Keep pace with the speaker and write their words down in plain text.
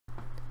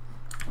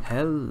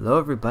Hello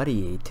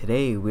everybody,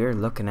 today we're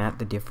looking at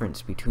the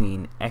difference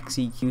between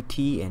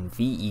XEQT and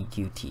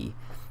VEQT.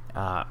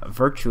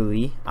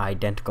 Virtually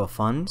identical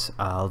funds,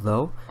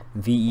 although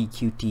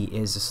VEQT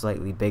is a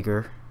slightly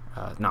bigger,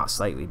 not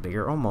slightly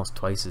bigger, almost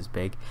twice as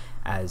big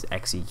as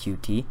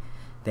XEQT.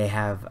 They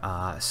have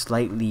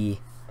slightly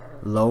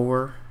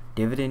lower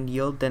dividend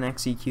yield than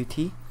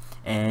XEQT,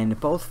 and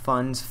both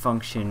funds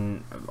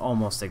function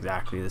almost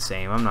exactly the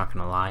same. I'm not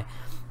gonna lie.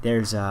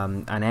 There's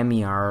an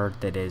MER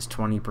that is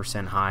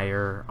 20%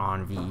 higher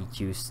on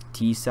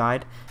VEQT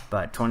side,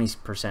 but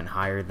 20%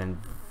 higher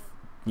than,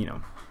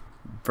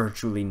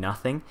 virtually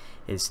nothing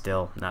is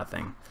still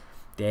nothing.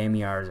 The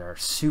MERs are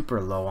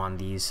super low on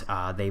these.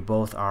 They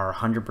both are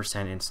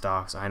 100% in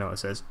stocks. I know it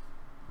says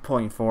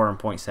 0.4 and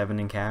 0.7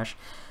 in cash.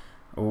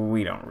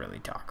 We don't really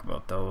talk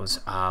about those.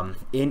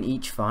 In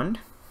each fund,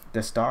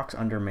 the stocks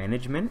under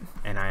management,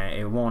 and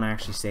it won't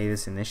actually say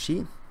this in this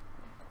sheet,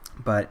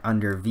 but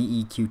under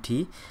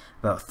VEQT,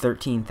 about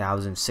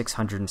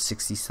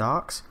 13,660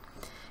 stocks,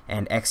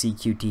 and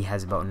XEQT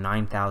has about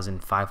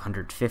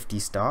 9,550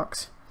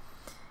 stocks,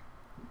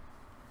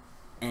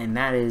 and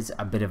that is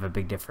a bit of a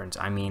big difference.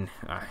 I mean,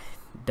 it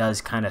does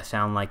kind of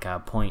sound like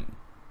a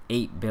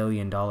 $0.8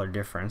 billion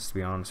difference, to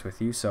be honest with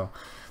you, so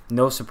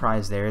no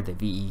surprise there that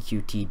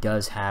VEQT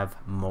does have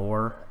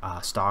more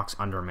stocks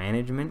under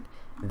management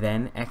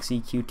than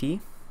XEQT.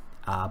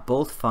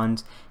 Both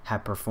funds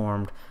have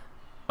performed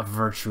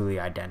virtually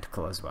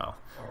identical as well.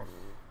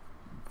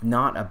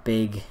 Not a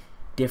big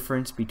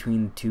difference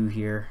between the two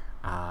here.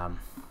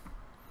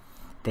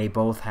 They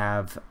both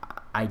have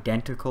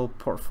identical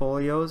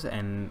portfolios,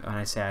 and when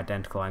I say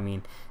identical, I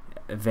mean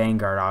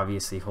Vanguard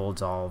obviously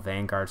holds all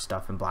Vanguard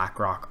stuff and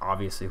BlackRock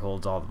obviously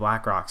holds all the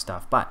BlackRock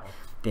stuff, but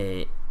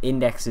the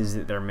indexes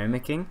that they're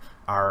mimicking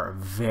are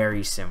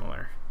very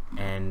similar,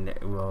 and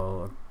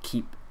we'll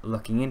keep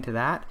looking into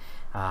that.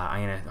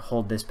 I'm gonna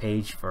hold this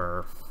page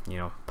for,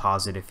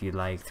 pause it if you'd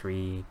like.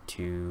 3,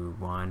 2,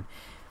 1.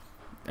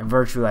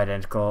 Virtually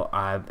identical.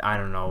 I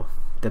don't know,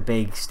 the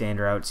big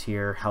standouts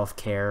here: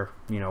 healthcare,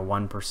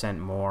 1%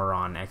 more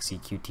on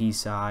XEQT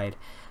side.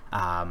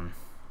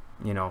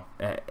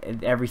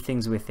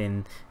 Everything's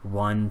within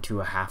 1 to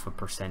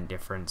 0.5%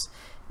 difference.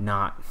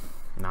 Not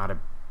a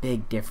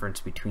big difference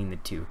between the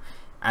two.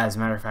 As a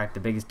matter of fact, the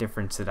biggest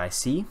difference that I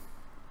see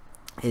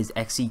is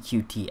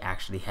XEQT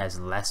actually has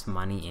less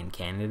money in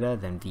Canada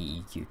than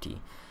VEQT,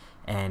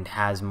 and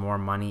has more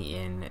money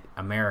in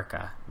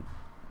America,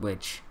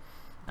 which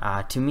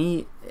to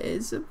me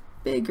is a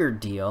bigger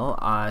deal.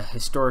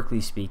 Historically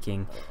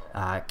speaking,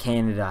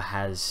 Canada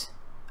has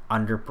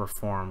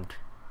underperformed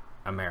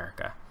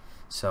America,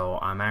 so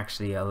I'm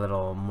actually a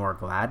little more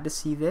glad to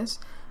see this.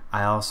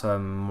 I also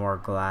am more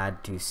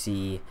glad to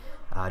see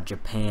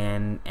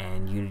Japan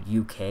and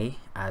UK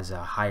as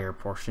higher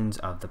portions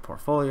of the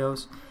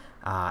portfolios.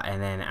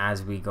 And then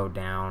as we go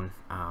down,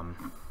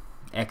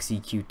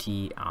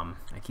 XEQT,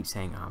 I keep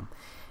saying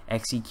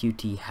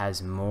XEQT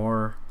has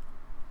more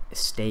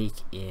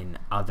stake in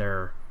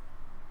other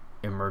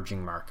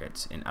emerging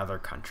markets in other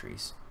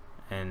countries,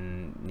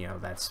 and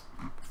that's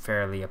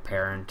fairly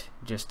apparent.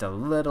 Just a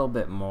little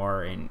bit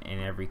more in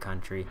every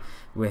country,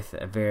 with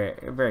a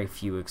very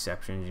few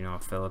exceptions.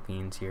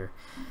 Philippines here,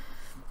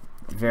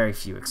 very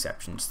few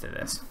exceptions to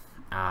this.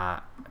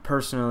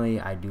 Personally,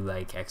 I do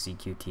like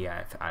XEQT.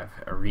 I've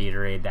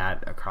reiterated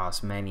that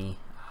across many,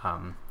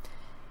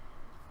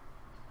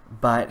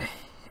 but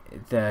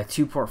the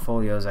two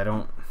portfolios, I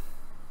don't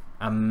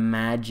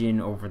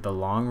imagine over the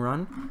long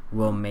run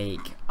will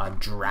make a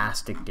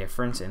drastic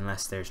difference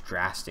unless there's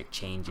drastic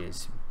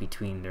changes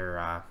between their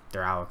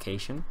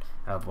allocation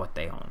of what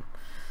they own.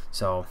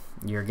 So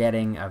you're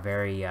getting a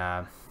very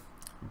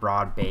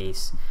broad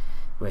base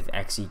with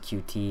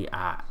XEQT.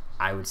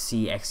 I would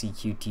see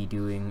XEQT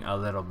doing a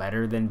little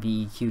better than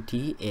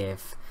VEQT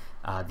if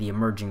the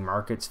emerging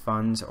markets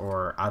funds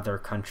or other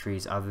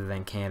countries other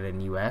than Canada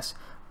and US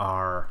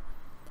are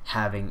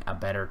having a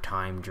better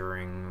time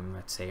during,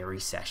 let's say, a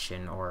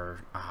recession or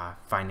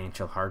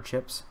financial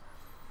hardships.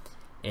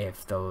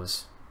 If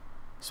those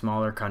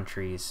smaller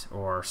countries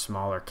or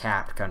smaller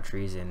capped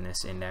countries in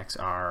this index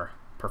are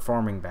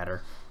performing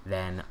better,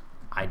 then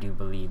I do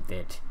believe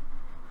that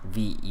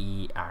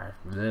XEQT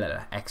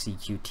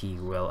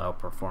will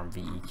outperform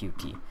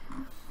VEQT.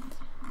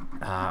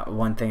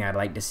 One thing I'd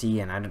like to see,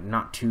 and I'm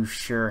not too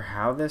sure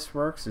how this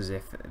works, is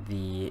if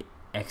the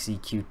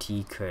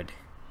XEQT could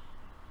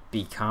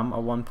become a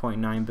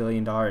 $1.9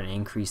 billion and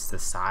increase the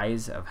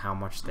size of how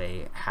much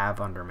they have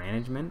under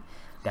management.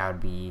 That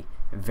would be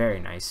very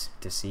nice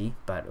to see,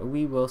 but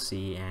we will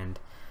see. And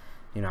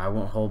I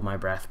won't hold my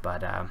breath,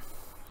 but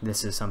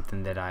this is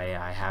something that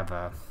I have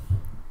a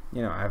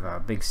I have a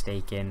big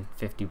stake in.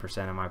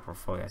 50% of my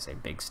portfolio. I say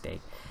big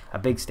stake. A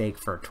big stake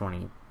for a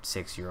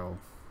 26-year-old.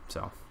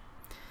 So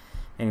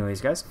anyways,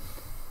 guys,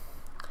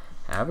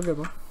 have a good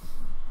one.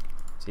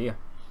 See ya.